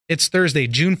It's Thursday,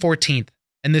 June 14th,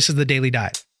 and this is the Daily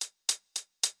Dive.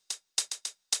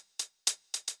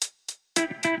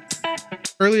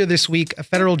 Earlier this week, a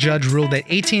federal judge ruled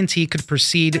that AT&T could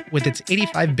proceed with its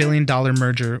 $85 billion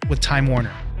merger with Time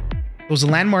Warner. It was a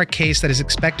landmark case that is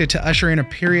expected to usher in a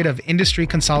period of industry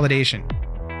consolidation,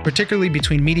 particularly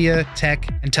between media, tech,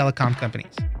 and telecom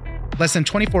companies. Less than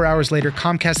 24 hours later,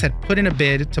 Comcast had put in a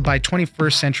bid to buy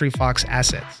 21st Century Fox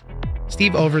assets.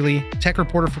 Steve Overly, tech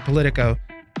reporter for Politico,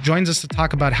 joins us to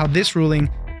talk about how this ruling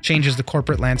changes the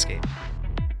corporate landscape.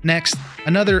 Next,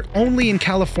 another only in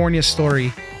California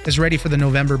story is ready for the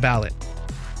November ballot.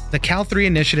 The Cal 3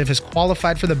 initiative has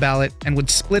qualified for the ballot and would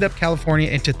split up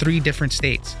California into 3 different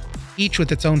states, each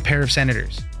with its own pair of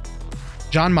senators.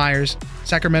 John Myers,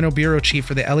 Sacramento bureau chief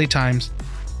for the LA Times,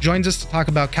 joins us to talk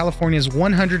about California's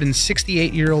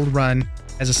 168-year-old run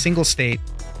as a single state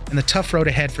and the tough road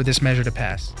ahead for this measure to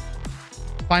pass.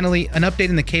 Finally, an update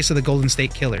in the case of the Golden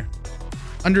State Killer.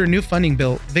 Under a new funding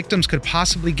bill, victims could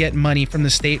possibly get money from the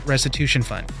state restitution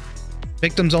fund.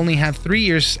 Victims only have 3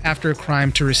 years after a crime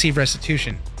to receive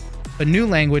restitution, but new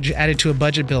language added to a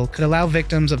budget bill could allow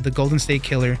victims of the Golden State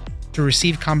Killer to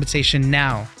receive compensation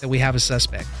now that we have a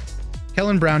suspect.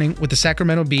 Kellen Browning with the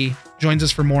Sacramento Bee joins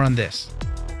us for more on this.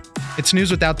 It's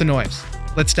news without the noise.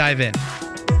 Let's dive in.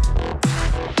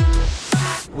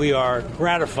 We are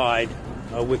gratified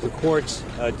with the court's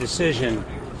decision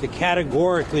to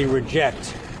categorically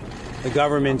reject the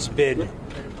government's bid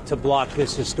to block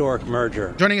this historic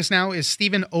merger. Joining us now is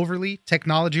Stephen Overly,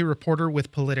 technology reporter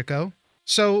with Politico.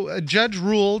 So a judge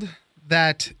ruled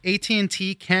that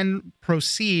AT&T can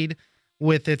proceed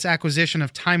with its acquisition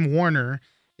of Time Warner.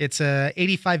 It's a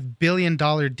 $85 billion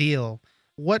deal.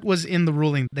 What was in the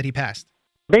ruling that he passed?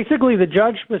 Basically, the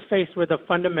judge was faced with a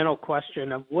fundamental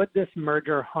question of would this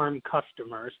merger harm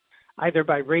customers, either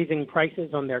by raising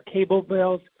prices on their cable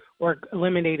bills or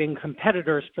eliminating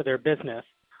competitors for their business.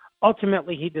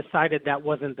 Ultimately, he decided that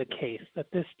wasn't the case,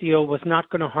 that this deal was not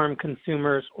going to harm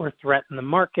consumers or threaten the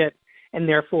market, and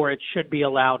therefore it should be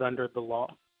allowed under the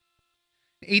law.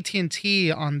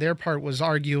 AT&T, on their part, was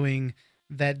arguing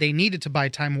that they needed to buy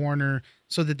Time Warner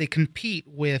so that they compete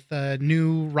with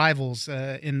new rivals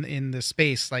in the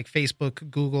space like Facebook,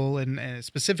 Google, and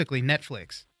specifically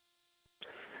Netflix.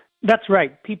 That's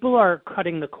right. People are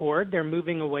cutting the cord. They're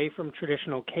moving away from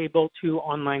traditional cable to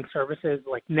online services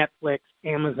like Netflix,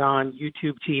 Amazon,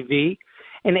 YouTube TV.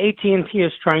 And AT&T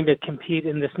is trying to compete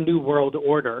in this new world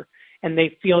order. And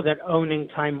they feel that owning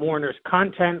Time Warner's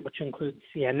content, which includes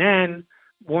CNN,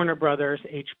 Warner Brothers,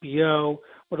 HBO,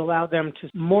 would allow them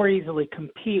to more easily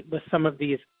compete with some of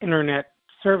these internet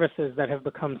services that have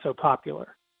become so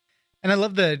popular. And I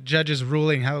love the judge's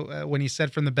ruling, how when he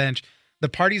said from the bench, the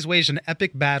parties waged an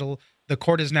epic battle. The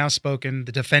court has now spoken.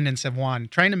 The defendants have won,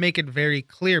 trying to make it very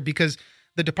clear because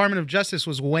the Department of Justice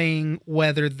was weighing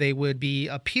whether they would be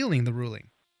appealing the ruling.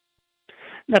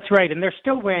 That's right. And they're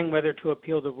still weighing whether to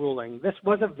appeal the ruling. This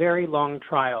was a very long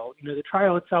trial. The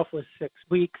trial itself was 6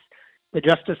 weeks. The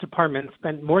Justice Department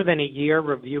spent more than a year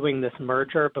reviewing this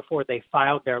merger before they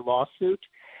filed their lawsuit.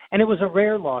 And it was a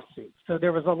rare lawsuit. So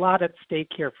there was a lot at stake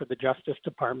here for the Justice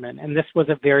Department. And this was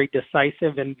a very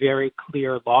decisive and very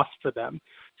clear loss for them.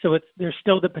 So there's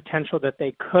still the potential that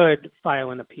they could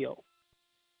file an appeal.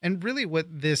 And really what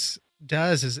this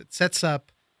does is it sets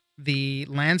up the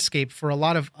landscape for a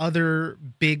lot of other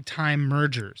big-time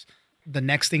mergers. The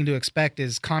next thing to expect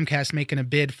is Comcast making a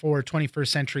bid for 21st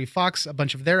Century Fox, a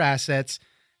bunch of their assets.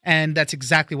 And that's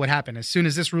exactly what happened. As soon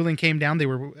as this ruling came down,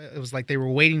 it was like they were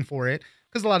waiting for it.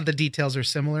 Because a lot of the details are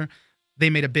similar, they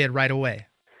made a bid right away.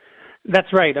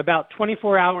 That's right. About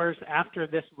 24 hours after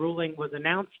this ruling was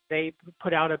announced, they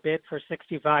put out a bid for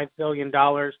 $65 billion,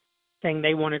 saying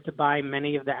they wanted to buy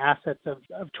many of the assets of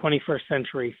 21st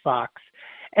Century Fox.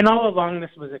 And all along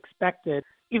this was expected.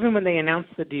 Even when they announced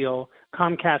the deal,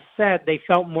 Comcast said they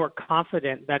felt more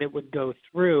confident that it would go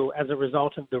through as a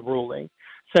result of the ruling.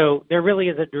 So there really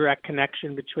is a direct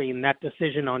connection between that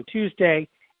decision on Tuesday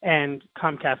and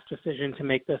Comcast's decision to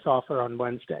make this offer on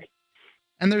Wednesday.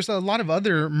 And there's a lot of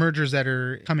other mergers that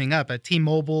are coming up.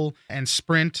 T-Mobile and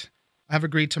Sprint have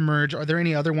agreed to merge. Are there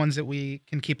any other ones that we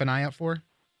can keep an eye out for?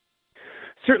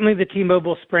 Certainly the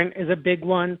T-Mobile Sprint is a big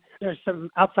one. There's some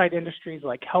outside industries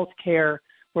like healthcare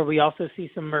where we also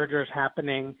see some mergers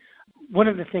happening. One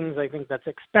of the things I think that's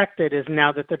expected is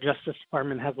now that the Justice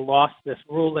Department has lost this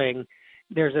ruling,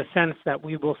 there's a sense that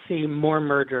we will see more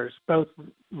mergers, both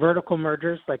vertical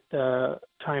mergers like the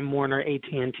Time Warner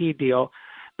AT&T deal,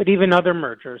 but even other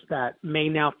mergers that may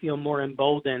now feel more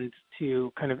emboldened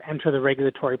to kind of enter the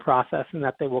regulatory process and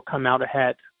that they will come out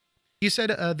ahead. You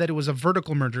said that it was a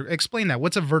vertical merger. Explain that.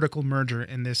 What's a vertical merger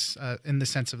in this in the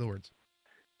sense of the words?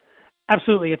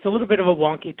 Absolutely. It's a little bit of a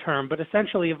wonky term, but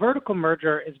essentially a vertical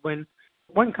merger is when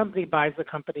one company buys a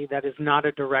company that is not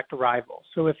a direct rival.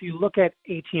 So if you look at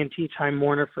AT&T Time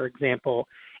Warner, for example,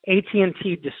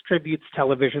 AT&T distributes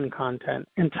television content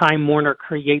and Time Warner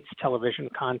creates television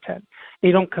content.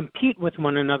 They don't compete with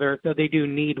one another, though they do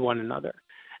need one another.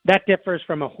 That differs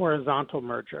from a horizontal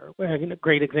merger. A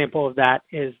great example of that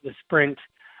is the Sprint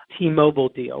T-Mobile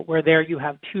deal, where there you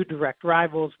have two direct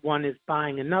rivals, one is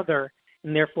buying another,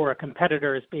 and therefore a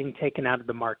competitor is being taken out of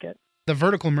the market. The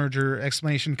vertical merger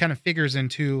explanation kind of figures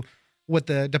into what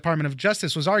the Department of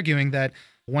Justice was arguing, that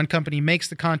one company makes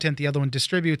the content, the other one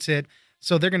distributes it.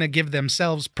 So they're going to give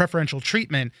themselves preferential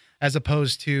treatment as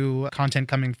opposed to content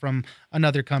coming from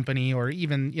another company, or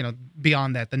even,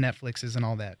 beyond that, the Netflixes and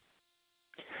all that.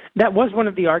 That was one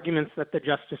of the arguments that the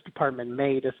Justice Department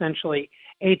made. Essentially,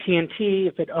 AT&T,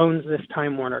 if it owns this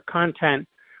Time Warner content,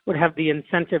 would have the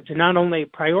incentive to not only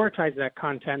prioritize that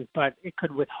content, but it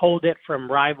could withhold it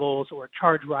from rivals or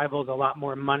charge rivals a lot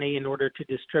more money in order to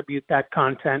distribute that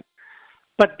content.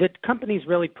 But the companies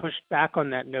really pushed back on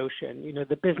that notion.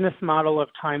 The business model of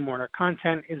Time Warner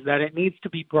content is that it needs to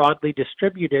be broadly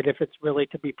distributed if it's really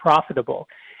to be profitable.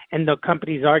 And the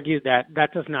companies argued that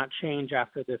that does not change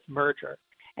after this merger.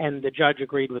 And the judge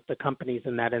agreed with the companies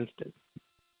in that instance.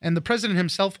 And the president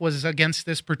himself was against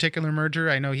this particular merger.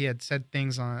 I know he had said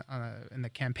things in the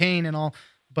campaign and all,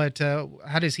 but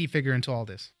how does he figure into all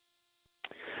this?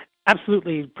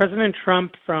 Absolutely. President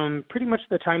Trump, from pretty much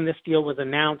the time this deal was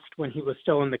announced, when he was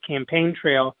still on the campaign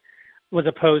trail, was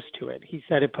opposed to it. He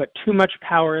said it put too much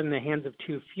power in the hands of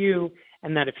too few,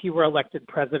 and that if he were elected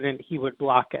president, he would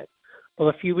block it. Well,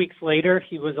 a few weeks later,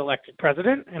 he was elected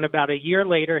president, and about a year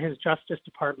later, his Justice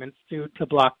Department sued to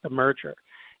block the merger.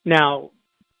 Now,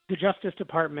 the Justice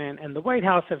Department and the White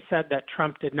House have said that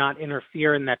Trump did not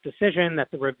interfere in that decision, that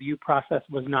the review process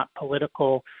was not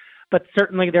political. But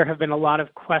certainly there have been a lot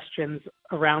of questions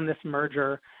around this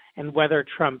merger and whether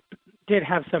Trump did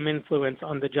have some influence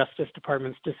on the Justice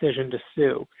Department's decision to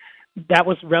sue. That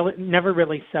was never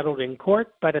really settled in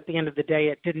court, but at the end of the day,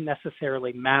 it didn't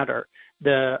necessarily matter.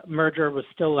 The merger was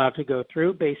still allowed to go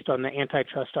through based on the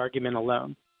antitrust argument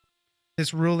alone.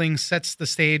 This ruling sets the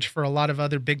stage for a lot of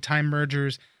other big-time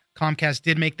mergers. Comcast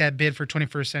did make that bid for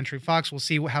 21st Century Fox. We'll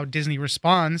see how Disney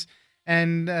responds,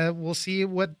 and we'll see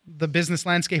what the business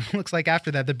landscape looks like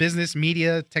after that. The business,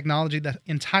 media, technology, the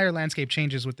entire landscape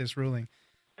changes with this ruling.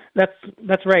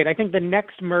 That's right. I think the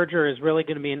next merger is really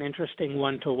going to be an interesting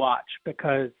one to watch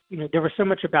because, there was so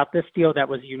much about this deal that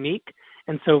was unique.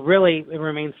 And so really it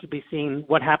remains to be seen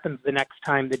what happens the next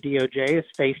time the DOJ is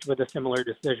faced with a similar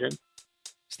decision.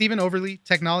 Stephen Overly,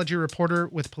 technology reporter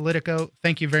with Politico,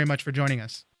 thank you very much for joining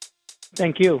us.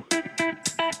 Thank you.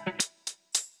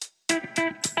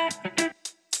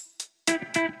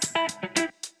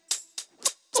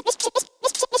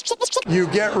 You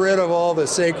get rid of all the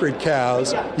sacred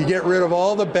cows, you get rid of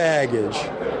all the baggage,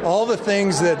 all the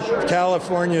things that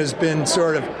California has been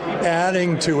sort of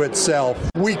adding to itself.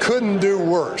 We couldn't do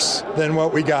worse than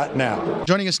what we got now.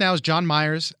 Joining us now is John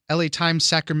Myers, LA Times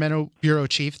Sacramento Bureau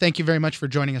Chief. Thank you very much for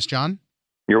joining us, John.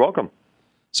 You're welcome.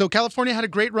 So California had a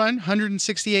great run,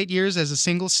 168 years as a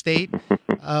single state.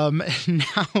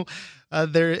 Now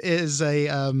there is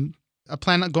a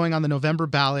plan going on the November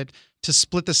ballot to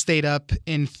split the state up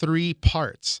in 3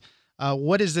 parts.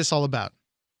 What is this all about?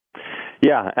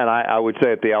 Yeah, and I would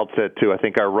say at the outset, too, I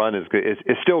think our run is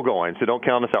still going, so don't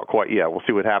count us out quite yet. We'll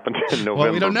see what happens in November.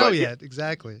 Well, we don't know yet,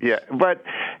 exactly. Yeah, but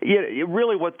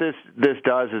really what this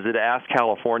does is it asks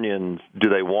Californians, do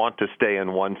they want to stay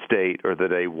in one state or do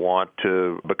they want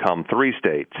to become 3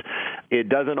 states? It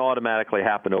doesn't automatically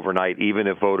happen overnight, even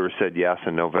if voters said yes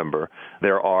in November.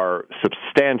 There are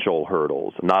substantial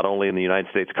hurdles, not only in the United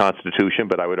States Constitution,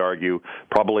 but I would argue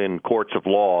probably in courts of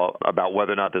law about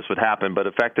whether or not this would happen, but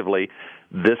effectively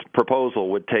this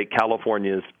proposal would take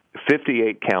California's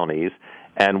 58 counties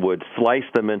and would slice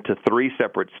them into 3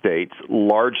 separate states,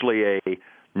 largely a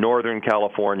Northern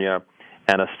California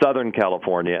and a Southern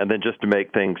California, and then just to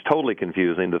make things totally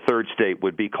confusing, the 3rd state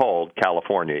would be called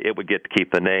California. It would get to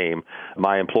keep the name.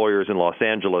 My employers in Los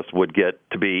Angeles would get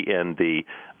to be in the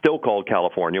still called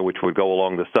California, which would go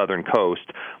along the southern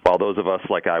coast, while those of us,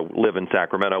 like I live in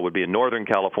Sacramento, would be in Northern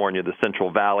California, the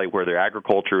Central Valley, where their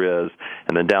agriculture is,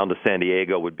 and then down to San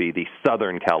Diego would be the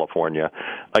Southern California.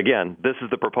 Again, this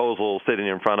is the proposal sitting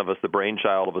in front of us, the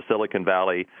brainchild of a Silicon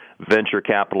Valley venture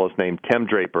capitalist named Tim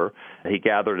Draper. He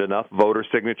gathered enough voter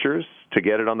signatures to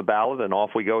get it on the ballot, and off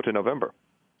we go to November.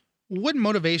 What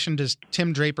motivation does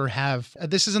Tim Draper have?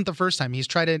 This isn't the first time. He's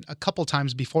tried it a couple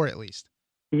times before, at least.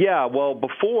 Yeah, well,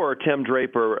 before Tim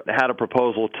Draper had a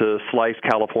proposal to slice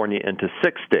California into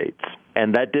 6 states,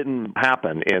 and that didn't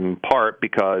happen in part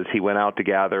because he went out to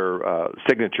gather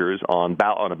signatures on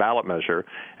a ballot measure,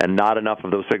 and not enough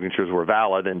of those signatures were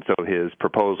valid, and so his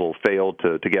proposal failed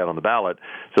to get on the ballot.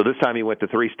 So this time he went to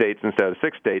 3 states instead of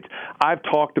 6 states. I've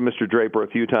talked to Mr. Draper a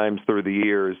few times through the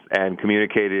years and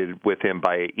communicated with him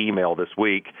by email this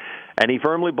week, and he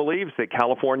firmly believes that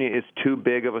California is too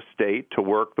big of a state to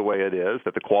work the way it is,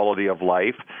 that the quality of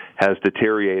life has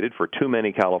deteriorated for too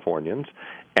many Californians,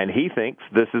 and he thinks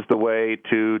this is the way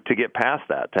to get past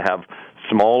that, to have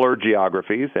smaller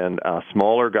geographies and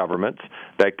smaller governments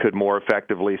that could more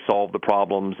effectively solve the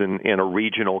problems in a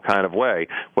regional kind of way.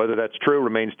 Whether that's true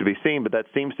remains to be seen, but that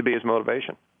seems to be his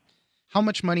motivation. How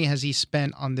much money has he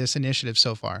spent on this initiative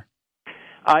so far?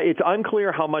 It's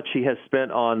unclear how much he has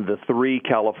spent on the 3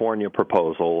 California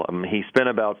proposal. He spent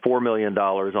about $4 million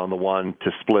on the one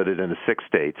to split it into 6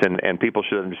 states, and people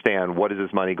should understand what is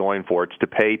this money going for. It's to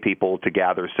pay people to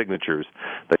gather signatures.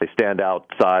 They stand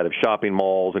outside of shopping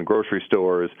malls and grocery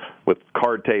stores with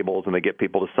card tables, and they get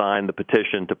people to sign the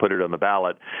petition to put it on the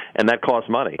ballot, and that costs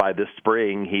money. By this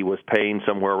spring, he was paying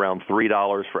somewhere around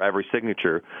 $3 for every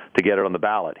signature to get it on the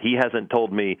ballot. He hasn't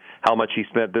told me how much he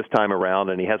spent this time around,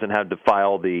 and he hasn't had to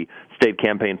file the state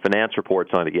campaign finance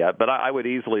reports on it yet, but I would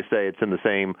easily say it's in the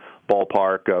same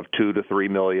ballpark of $2 to $3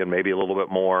 million, maybe a little bit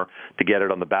more, to get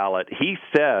it on the ballot. He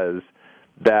says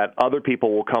that other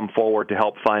people will come forward to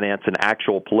help finance an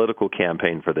actual political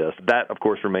campaign for this. That, of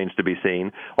course, remains to be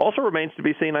seen. Also remains to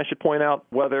be seen, I should point out,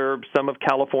 whether some of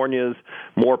California's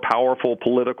more powerful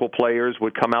political players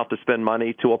would come out to spend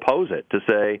money to oppose it, to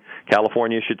say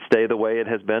California should stay the way it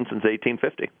has been since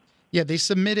 1850. Yeah, they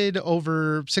submitted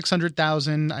over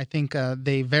 600,000. I think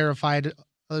they verified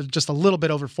just a little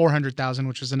bit over 400,000,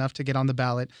 which was enough to get on the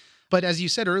ballot. But as you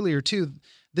said earlier, too,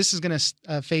 this is going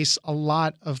to face a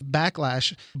lot of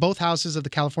backlash. Both houses of the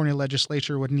California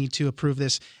legislature would need to approve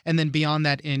this. And then beyond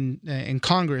that, in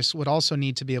Congress would also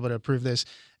need to be able to approve this.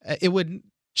 It would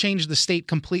change the state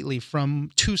completely. From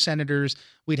 2 senators,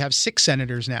 we'd have 6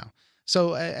 senators now.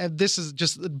 So this is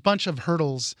just a bunch of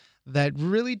hurdles that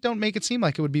really don't make it seem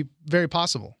like it would be very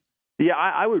possible. Yeah,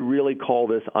 I would really call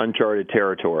this uncharted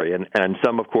territory, and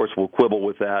some, of course, will quibble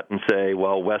with that and say,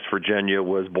 well, West Virginia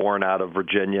was born out of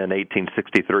Virginia in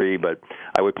 1863, but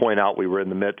I would point out we were in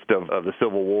the midst of the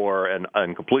Civil War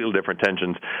and completely different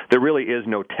tensions. There really is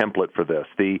no template for this.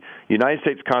 The United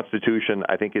States Constitution,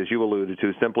 I think, as you alluded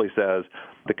to, simply says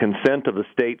the consent of the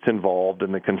states involved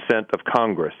and the consent of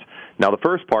Congress. Now, the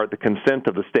first part, the consent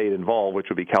of the state involved, which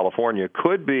would be California,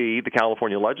 could be the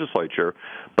California legislature,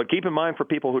 but keep in mind, for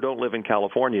people who don't live in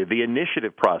California, the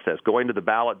initiative process, going to the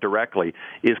ballot directly,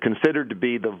 is considered to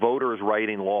be the voters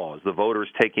writing laws, the voters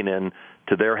taking in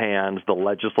to their hands the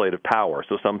legislative power.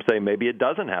 So some say maybe it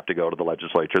doesn't have to go to the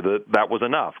legislature, that was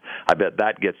enough. I bet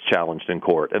that gets challenged in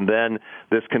court. And then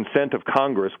this consent of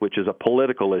Congress, which is a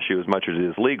political issue as much as it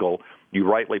is legal, you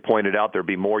rightly pointed out there'd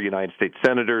be more United States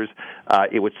senators.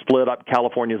 It would split up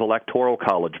California's electoral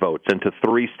college votes into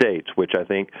 3 states, which I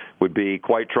think would be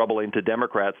quite troubling to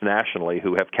Democrats nationally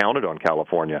who have counted on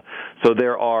California. So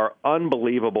there are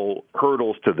unbelievable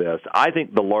hurdles to this. I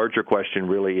think the larger question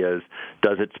really is,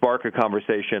 does it spark a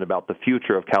conversation about the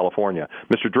future of California?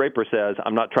 Mr. Draper says,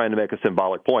 I'm not trying to make a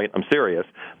symbolic point, I'm serious,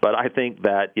 but I think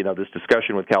that, this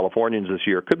discussion with Californians this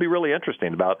year could be really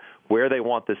interesting about where they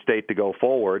want the state to go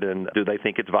forward and do they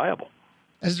think it's viable.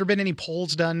 Has there been any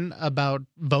polls done about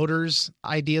voters'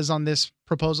 ideas on this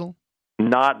proposal?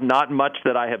 Not much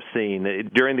that I have seen.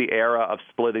 During the era of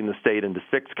splitting the state into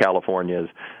 6 Californias,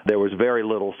 there was very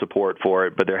little support for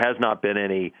it, but there has not been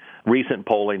any recent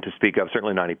polling to speak of,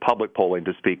 certainly not any public polling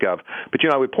to speak of. But,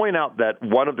 I would point out that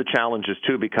one of the challenges,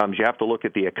 too, becomes you have to look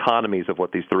at the economies of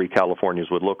what these 3 Californias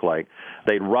would look like.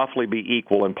 They'd roughly be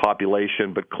equal in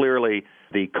population, but clearly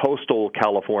the coastal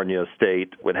California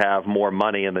state would have more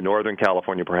money in the Northern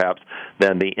California, perhaps,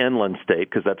 than the inland state,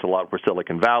 because that's a lot where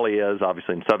Silicon Valley is.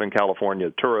 Obviously, in Southern California,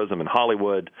 tourism and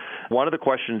Hollywood. One of the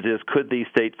questions is, could these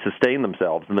states sustain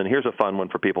themselves? And then here's a fun one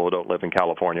for people who don't live in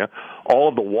California. All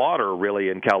of the water, really,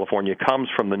 in California comes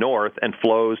from the north and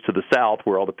flows to the south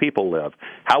where all the people live.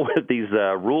 How would these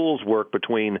rules work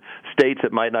between states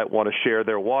that might not want to share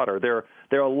their water?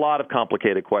 There are a lot of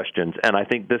complicated questions, and I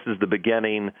think this is the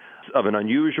beginning of an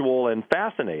unusual and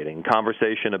fascinating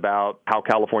conversation about how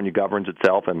California governs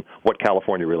itself and what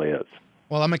California really is.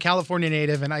 Well, I'm a California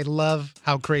native, and I love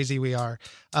how crazy we are.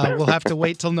 We'll have to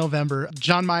wait till November.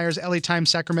 John Myers, LA Times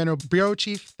Sacramento Bureau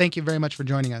Chief, thank you very much for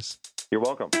joining us. You're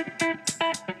welcome.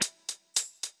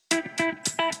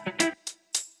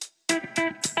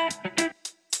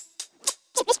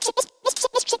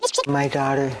 My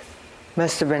daughter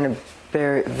must have been a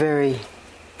very, very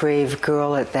brave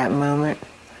girl at that moment,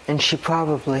 and she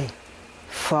probably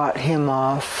fought him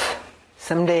off.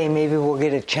 Someday maybe we'll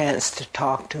get a chance to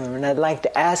talk to him, and I'd like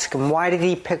to ask him, why did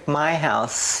he pick my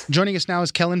house? Joining us now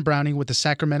is Kellen Browning with the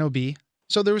Sacramento Bee.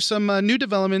 So there was some new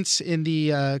developments in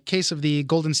the case of the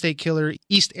Golden State Killer,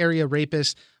 East Area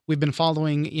rapist. We've been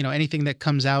following, anything that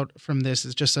comes out from this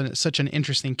is just such an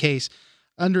interesting case.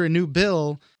 Under a new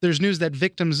bill, there's news that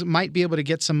victims might be able to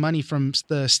get some money from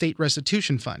the state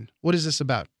restitution fund. What is this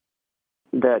about?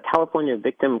 The California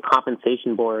Victim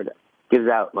Compensation Board gives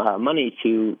out money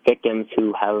to victims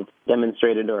who have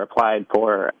demonstrated or applied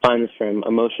for funds from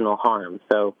emotional harm.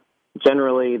 So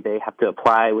generally, they have to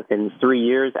apply within 3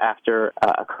 years after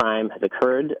a crime has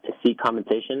occurred to seek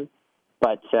compensation.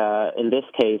 But in this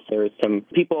case, there is some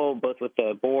people, both with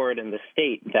the board and the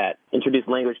state, that introduced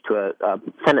language to a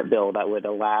Senate bill that would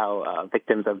allow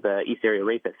victims of the East Area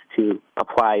rapists to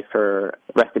apply for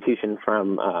restitution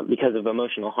from because of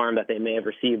emotional harm that they may have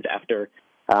received after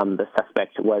the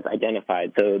suspect was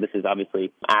identified. So this is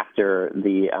obviously after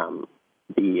the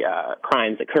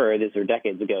crimes occurred. These were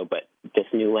decades ago, but this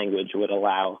new language would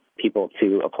allow people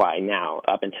to apply now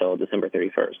up until December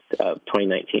 31st of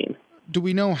 2019. Do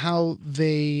we know how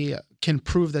they can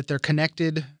prove that they're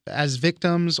connected as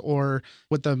victims or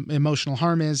what the emotional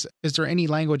harm is? Is there any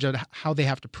language on how they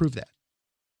have to prove that?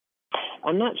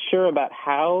 I'm not sure about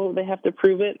how they have to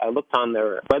prove it. I looked on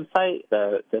their website,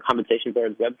 the Compensation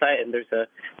Board's website, and there's a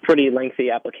pretty lengthy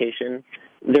application.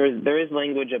 There is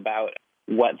language about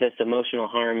what this emotional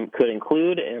harm could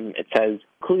include, and it says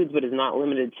includes but is not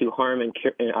limited to harm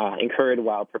incurred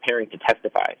while preparing to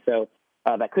testify. So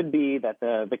that could be that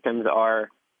the victims are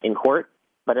in court,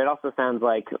 but it also sounds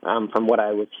like, from what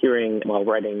I was hearing while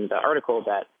writing the article,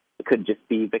 that it could just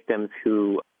be victims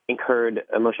who incurred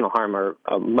emotional harm or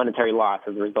monetary loss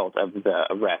as a result of the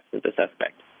arrest of the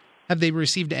suspect. Have they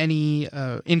received any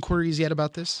inquiries yet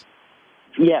about this?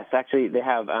 Yes, actually, they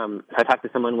have. I talked to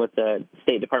someone with the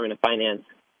State Department of Finance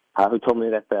who told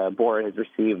me that the board has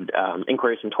received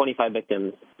inquiries from 25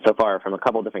 victims so far from a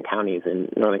couple different counties in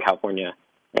Northern California.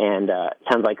 And it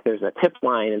sounds like there's a tip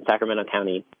line in Sacramento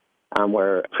County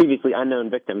where previously unknown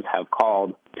victims have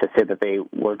called to say that they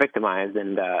were victimized,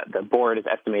 and the board is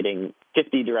estimating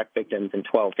 50 direct victims and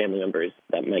 12 family members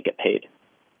that might get paid.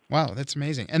 Wow, that's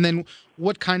amazing. And then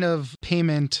what kind of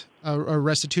payment or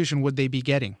restitution would they be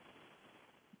getting?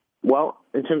 Well,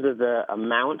 in terms of the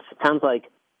amount, it sounds like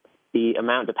the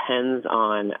amount depends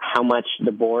on how much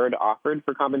the board offered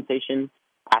for compensation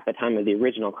at the time of the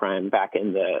original crime back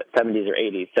in the 70s or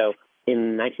 80s. So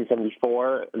in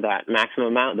 1974, that maximum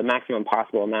amount, the maximum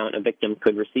possible amount a victim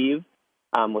could receive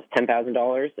was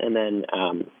 $10,000. And then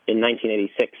in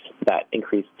 1986, that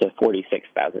increased to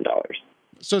 $46,000.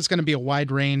 So it's going to be a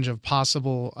wide range of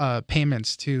possible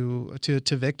payments to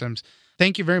victims.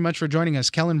 Thank you very much for joining us,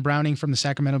 Kellen Browning from the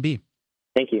Sacramento Bee.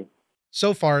 Thank you.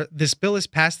 So far, this bill has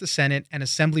passed the Senate and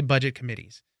Assembly budget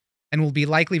committees and will be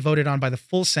likely voted on by the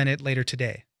full Senate later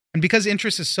today. And because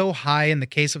interest is so high in the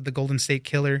case of the Golden State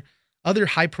Killer, other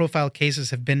high-profile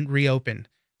cases have been reopened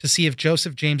to see if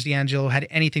Joseph James DeAngelo had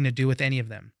anything to do with any of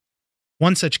them.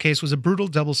 One such case was a brutal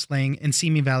double slaying in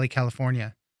Simi Valley,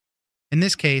 California. In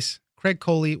this case, Craig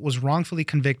Coley was wrongfully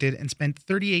convicted and spent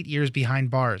 38 years behind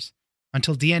bars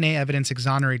until DNA evidence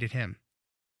exonerated him.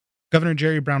 Governor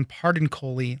Jerry Brown pardoned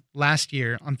Coley last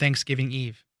year on Thanksgiving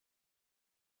Eve.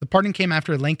 The pardon came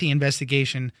after a lengthy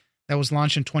investigation that was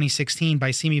launched in 2016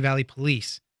 by Simi Valley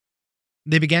Police.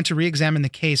 They began to re-examine the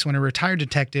case when a retired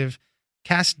detective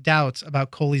cast doubts about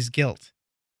Coley's guilt,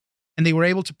 and they were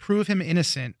able to prove him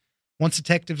innocent once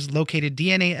detectives located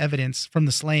DNA evidence from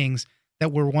the slayings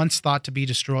that were once thought to be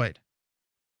destroyed.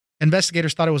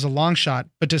 Investigators thought it was a long shot,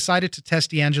 but decided to test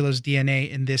DeAngelo's DNA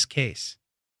in this case.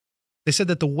 They said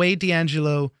that the way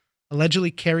DeAngelo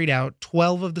allegedly carried out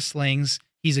 12 of the slayings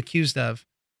he's accused of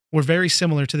were very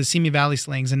similar to the Simi Valley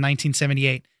slayings in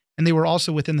 1978, and they were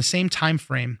also within the same time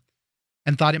frame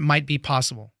and thought it might be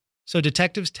possible. So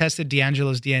detectives tested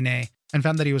DeAngelo's DNA and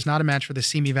found that he was not a match for the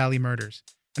Simi Valley murders,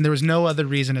 and there was no other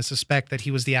reason to suspect that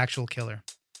he was the actual killer.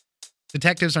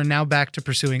 Detectives are now back to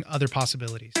pursuing other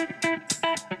possibilities.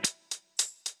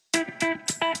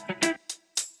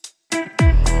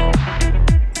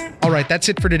 All right, that's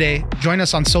it for today. Join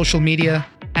us on social media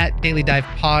at Daily Dive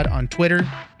Pod on Twitter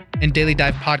and Daily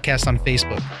Dive Podcast on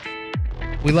Facebook.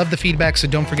 We love the feedback, so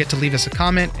don't forget to leave us a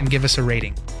comment and give us a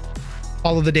rating.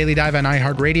 Follow The Daily Dive on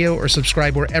iHeartRadio or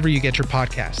subscribe wherever you get your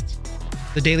podcasts.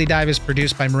 The Daily Dive is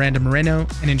produced by Miranda Moreno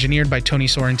and engineered by Tony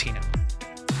Sorrentino.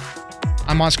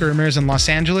 I'm Oscar Ramirez in Los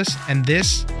Angeles, and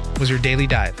this was your Daily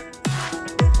Dive.